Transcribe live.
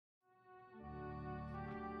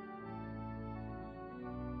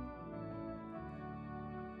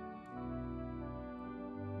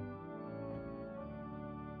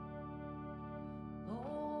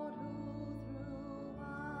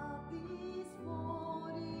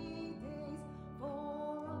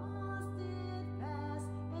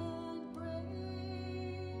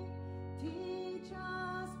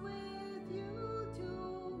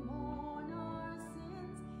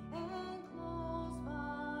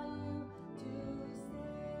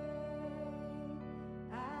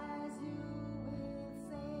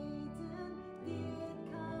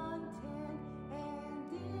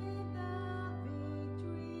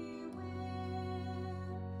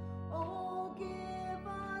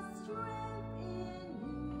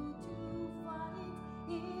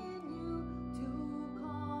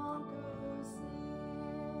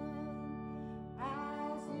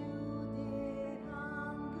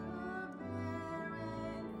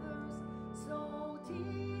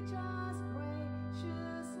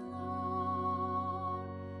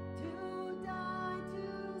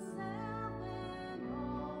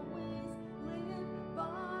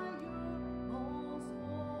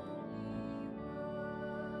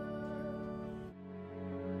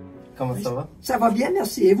Comment ça va? Ça va bien,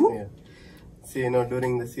 merci. Et vous? Yeah. See,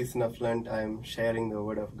 during the season of Lent, I'm sharing the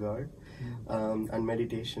Word of God and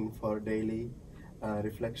meditation for daily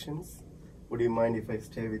reflections. Would you mind if I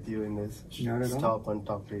stay with you in this? Not at all. Stop and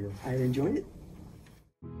talk to you. I enjoyed it.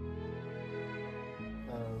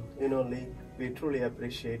 Lee, we truly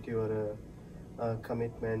appreciate your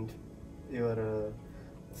commitment, your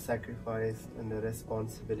sacrifice and the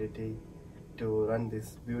responsibility to run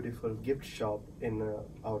this beautiful gift shop in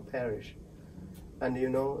our parish. And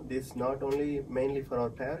this not only mainly for our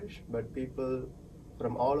parish, but people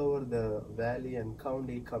from all over the valley and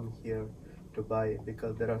county come here to buy,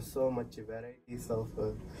 because there are so much varieties of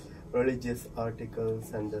religious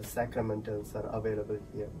articles and the sacramentals are available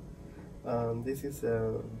here. This is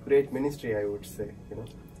a great ministry, I would say,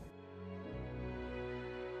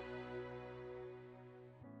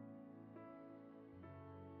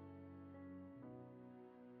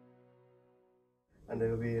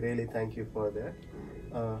 And we really thank you for that.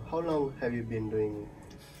 How long have you been doing?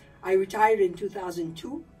 I retired in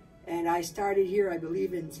 2002, and I started here, I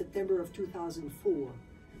believe, in September of 2004.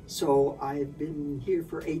 So I've been here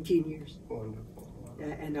for 18 years. Wonderful.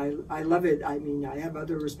 And I love it. I mean, I have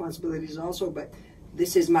other responsibilities also, but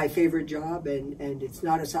this is my favorite job, and it's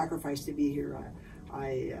not a sacrifice to be here.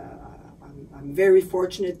 I'm very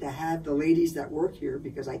fortunate to have the ladies that work here,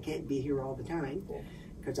 because I can't be here all the time,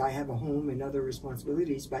 because I have a home and other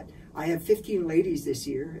responsibilities. But I have 15 ladies this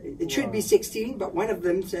year. It should be 16, but one of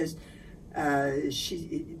them says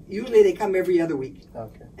usually they come every other week.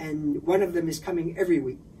 Okay. And one of them is coming every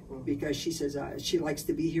week, because she says she likes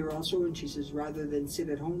to be here also, and she says rather than sit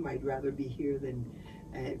at home, I'd rather be here than,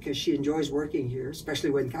 because she enjoys working here,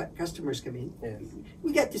 especially when customers come in. Yes.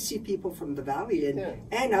 We get to see people from the valley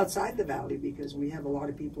and outside the valley, because we have a lot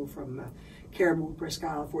of people from Caribou, Presque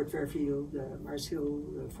Isle, Fort Fairfield, Mars Hill,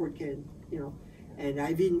 Fort Kent, And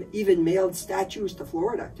I've even mailed statues to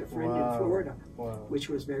Florida, to a friend in Florida, which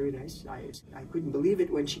was very nice. I couldn't believe it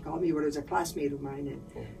when she called me, but it was a classmate of mine,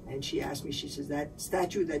 and she asked me, she says, that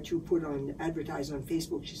statue that you put on, advertised on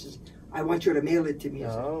Facebook, she says, I want you to mail it to me. I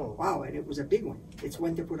said, wow, and it was a big one. It's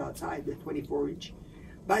one to put outside, the 24-inch.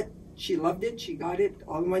 But she loved it, she got it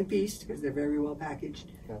all in one piece, because they're very well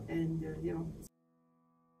packaged, and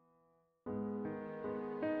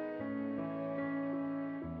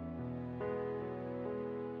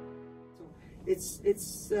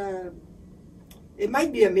it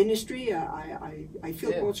might be a ministry. I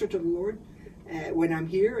feel closer to the Lord when I'm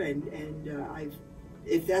here, and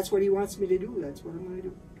if that's what He wants me to do, that's what I'm going to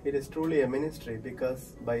do. It is truly a ministry,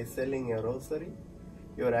 because by selling a rosary,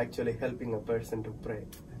 you are actually helping a person to pray.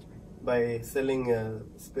 That's right. By selling a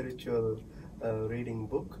spiritual reading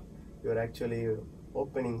book, you are actually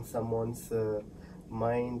opening someone's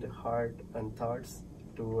mind, heart, and thoughts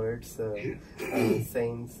towards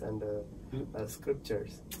saints and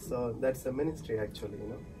scriptures. So that's a ministry, actually,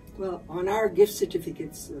 Well, on our gift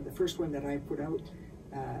certificates, the first one that I put out,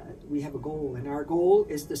 we have a goal, and our goal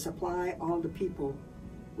is to supply all the people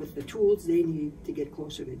with the tools they need to get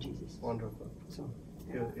closer to Jesus. Wonderful. So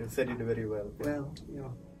you said it very well. Well,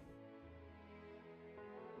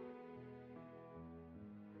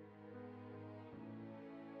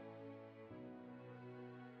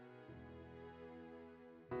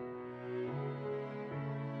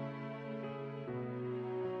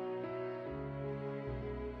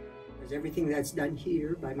 everything that's done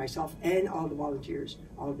here by myself and all the volunteers,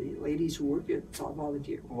 all the ladies who work here, it's all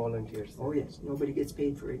volunteer. Volunteers. Oh yes, nobody gets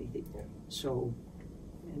paid for anything. Yeah. So,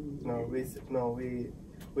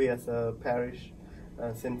 we as a parish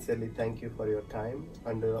sincerely thank you for your time,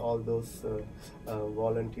 and all those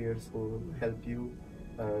volunteers who help you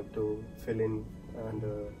to fill in and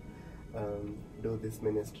do this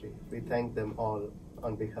ministry. We thank them all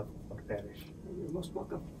on behalf of our parish. You're most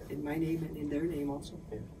welcome, in my name and in their name also.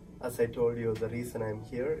 Yeah. As I told you, the reason I'm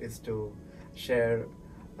here is to share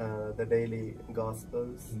the daily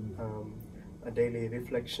Gospels, a daily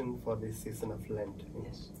reflection for this season of Lent.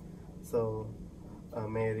 Yes. So,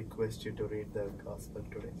 may I request you to read the Gospel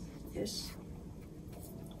today? Yes.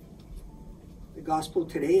 The Gospel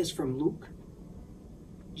today is from Luke.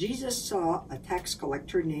 Jesus saw a tax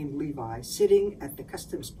collector named Levi sitting at the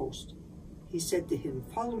customs post. He said to him,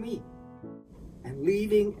 "Follow me." And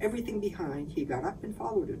leaving everything behind, he got up and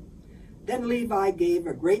followed him. Then Levi gave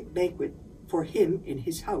a great banquet for him in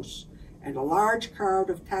his house, and a large crowd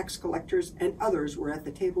of tax collectors and others were at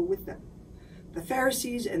the table with them. The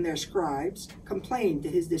Pharisees and their scribes complained to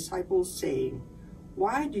his disciples, saying,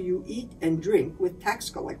 "Why do you eat and drink with tax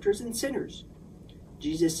collectors and sinners?"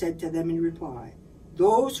 Jesus said to them in reply,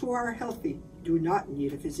 "Those who are healthy do not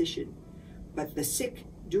need a physician, but the sick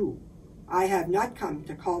do. I have not come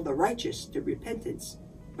to call the righteous to repentance,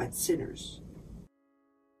 but sinners.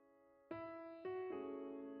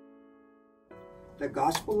 The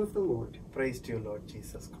Gospel of the Lord. Praise to you, Lord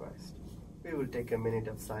Jesus Christ. We will take a minute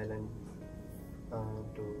of silence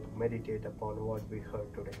to meditate upon what we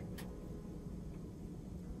heard today.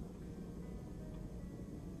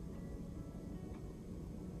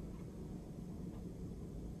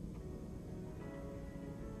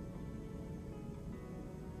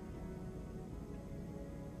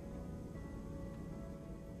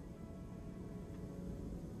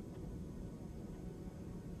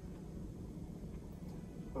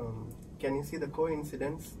 Can you see the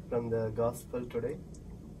coincidence from the gospel today?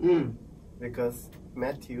 Because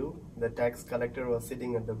Matthew, the tax collector, was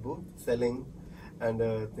sitting at the booth selling and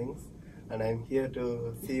things, and I'm here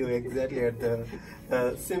to see you exactly at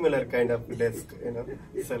the similar kind of desk,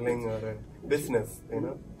 selling or business,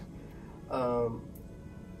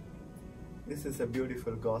 This is a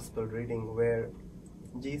beautiful gospel reading where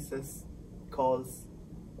Jesus calls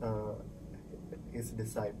his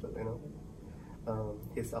disciple,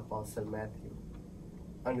 his apostle Matthew,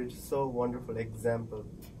 and it's so wonderful example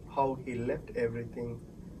how he left everything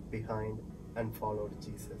behind and followed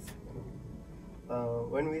Jesus.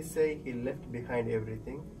 When we say he left behind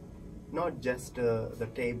everything, not just the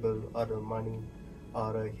table or the money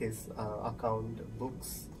or his account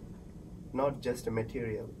books, not just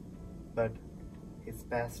material, but his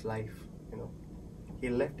past life. He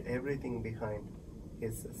left everything behind,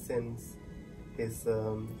 his sins, his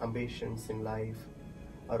ambitions in life,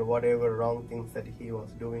 or whatever wrong things that he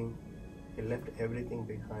was doing. He left everything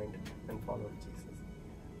behind and followed Jesus.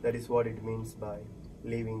 That is what it means by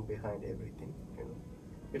leaving behind everything.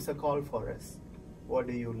 It's a call for us. What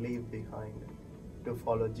do you leave behind to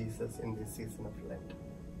follow Jesus in this season of Lent?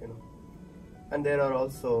 And there are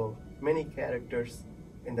also many characters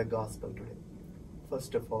in the gospel today.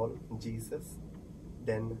 First of all, Jesus,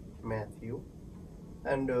 then Matthew,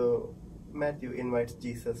 and Matthew invites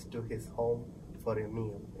Jesus to his home for a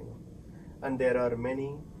meal. And there are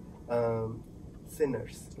many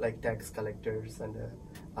sinners like tax collectors and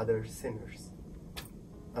other sinners,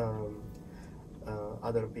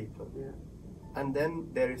 other people. Yeah. And then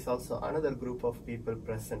there is also another group of people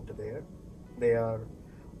present there. They are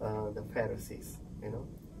the Pharisees.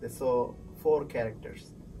 So 4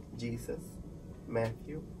 characters: Jesus,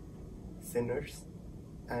 Matthew, sinners,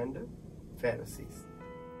 and Pharisees.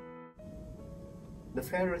 The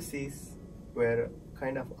Pharisees were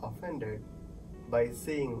kind of offended by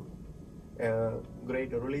seeing a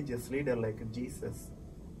great religious leader like Jesus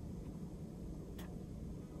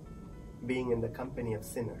being in the company of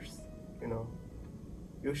sinners.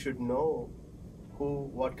 You should know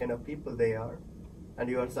what kind of people they are, and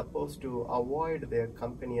you are supposed to avoid their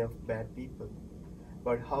company of bad people.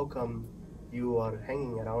 But how come you are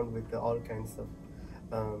hanging around with all kinds of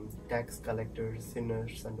tax collectors,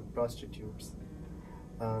 sinners, and prostitutes?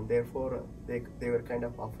 Therefore, they were kind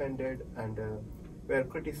of offended and were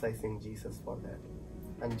criticizing Jesus for that.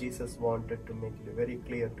 And Jesus wanted to make it very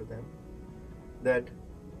clear to them that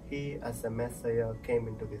he, as a Messiah, came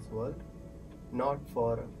into this world not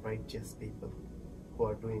for righteous people who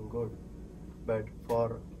are doing good, but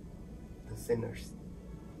for the sinners.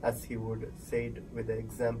 As he would say it with the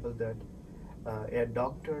example that a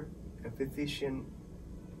doctor, a physician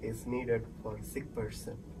is needed for a sick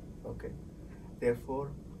person. Okay.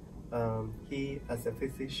 Therefore, he, as a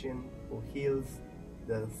physician who heals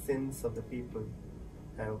the sins of the people,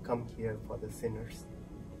 have come here for the sinners.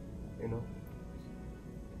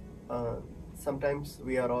 Sometimes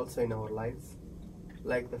we are also in our lives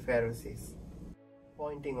like the Pharisees,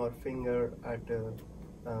 pointing our finger at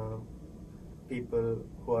people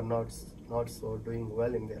who are not so doing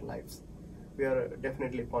well in their lives. We are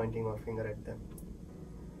definitely pointing our finger at them.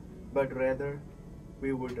 But rather,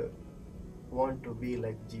 we would want to be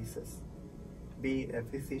like Jesus, be a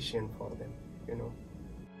physician for them,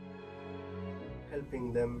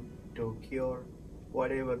 helping them to cure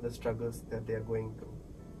whatever the struggles that they are going through.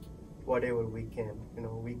 Whatever we can,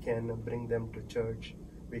 we can bring them to church,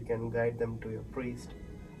 we can guide them to a priest,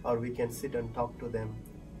 or we can sit and talk to them.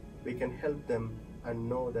 We can help them and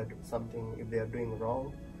know that something, if they are doing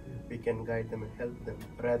wrong, we can guide them and help them,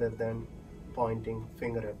 rather than pointing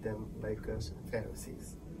finger at them like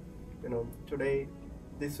Pharisees. Today,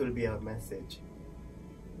 this will be our message.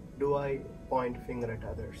 Do I point finger at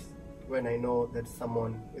others when I know that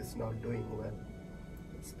someone is not doing well,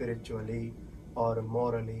 spiritually or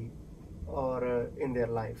morally, or in their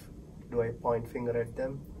life? Do I point finger at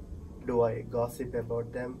them? Do I gossip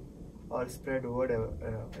about them or spread word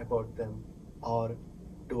about them? Or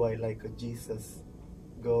do I, like Jesus,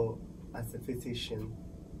 go as a physician,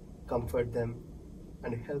 comfort them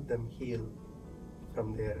and help them heal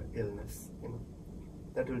from their illness.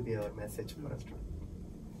 That will be our message for us.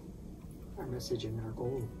 Our message and our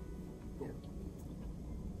goal. Yeah.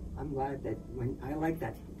 I'm glad that when I like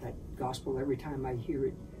that gospel every time I hear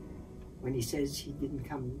it, when he says he didn't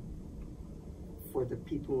come for the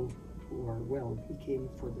people who are well, he came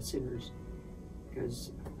for the sinners,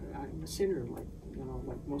 because I'm a sinner, like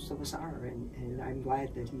most of us are, and I'm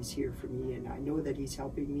glad that he's here for me, and I know that he's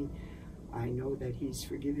helping me. I know that he's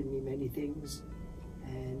forgiven me many things,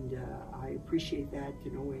 and I appreciate that,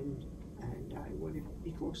 and I want to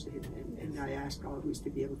be close to him, and I ask always to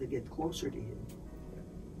be able to get closer to him.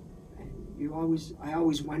 And I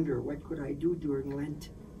always wonder, what could I do during Lent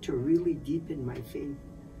to really deepen my faith?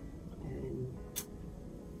 And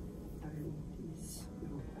he's,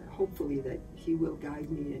 hopefully that he will guide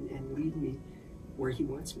me and lead me where he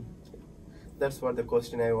wants me. That's what the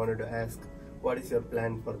question I wanted to ask. What is your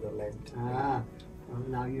plan for the Lent? Well,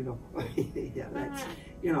 now you know. Yeah,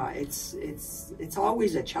 that's it's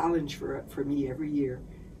always a challenge for me every year.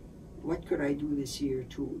 What could I do this year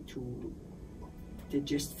to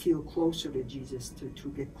just feel closer to Jesus, to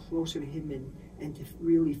get closer to him, and to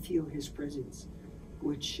really feel his presence,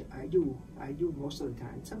 which I do most of the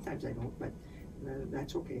time. Sometimes I don't, but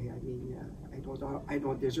that's okay. I mean, I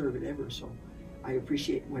don't deserve it ever, so I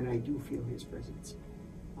appreciate when I do feel his presence.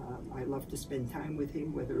 I love to spend time with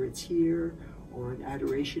him, whether it's here or in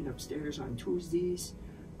adoration upstairs on Tuesdays,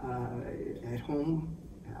 at home.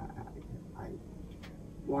 I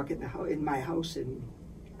walk in my house and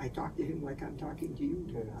I talk to him like I'm talking to you.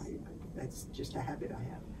 Yes. That's just a habit I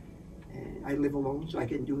have. And I live alone, so I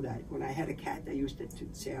can do that. When I had a cat, I used to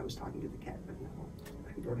say I was talking to the cat, but now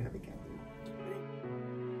I don't have a cat anymore.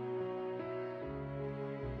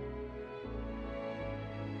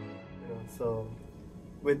 So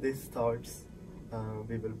with these thoughts,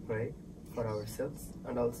 we will pray for ourselves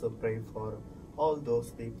and also pray for all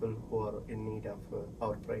those people who are in need of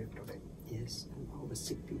our prayer today. Yes, and all the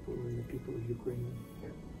sick people and the people of Ukraine. Yeah.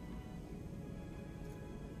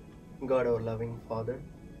 God, our loving Father,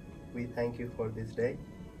 we thank you for this day.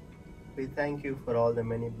 We thank you for all the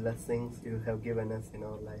many blessings you have given us in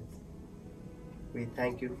our lives. We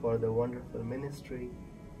thank you for the wonderful ministry,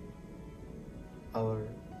 our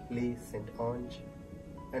Lee St. Ange,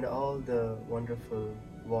 and all the wonderful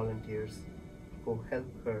volunteers who help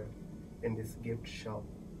her in this gift shop,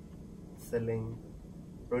 selling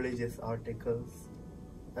religious articles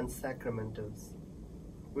and sacramentals,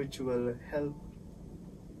 which will help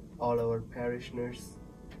all our parishioners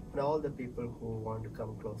and all the people who want to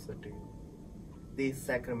come closer to you. These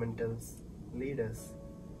sacramentals lead us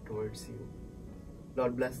towards you.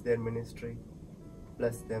 Lord, bless their ministry,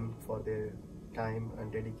 bless them for their time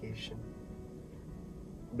and dedication.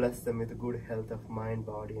 Bless them with good health of mind,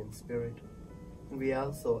 body, and spirit. And we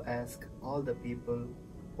also ask all the people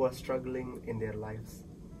who are struggling in their lives,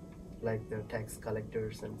 like the tax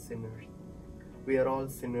collectors and sinners. We are all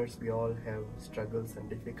sinners, we all have struggles and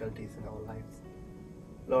difficulties in our lives.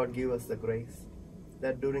 Lord, give us the grace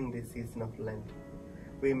that during this season of Lent,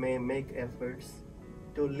 we may make efforts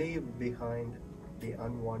to leave behind the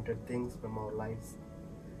unwanted things from our lives,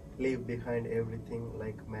 leave behind everything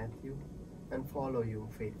like Matthew, and follow you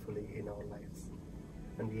faithfully in our lives.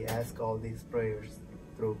 And we ask all these prayers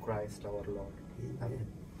through Christ our Lord. Amen.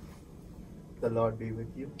 The Lord be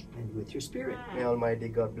with you. And with your spirit. May Almighty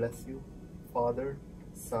God bless you, Father,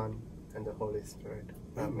 Son, and the Holy Spirit.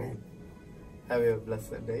 Amen. Have a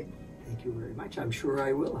blessed day. Thank you very much. I'm sure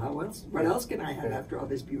I will. How else? What else can I have after all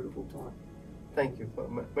this beautiful talk? Thank you.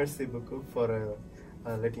 Merci beaucoup for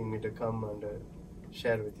letting me to come and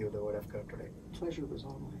share with you the Word of God today. Pleasure was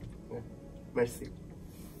all mine. Yeah. Merci.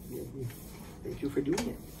 Thank you for doing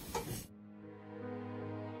it.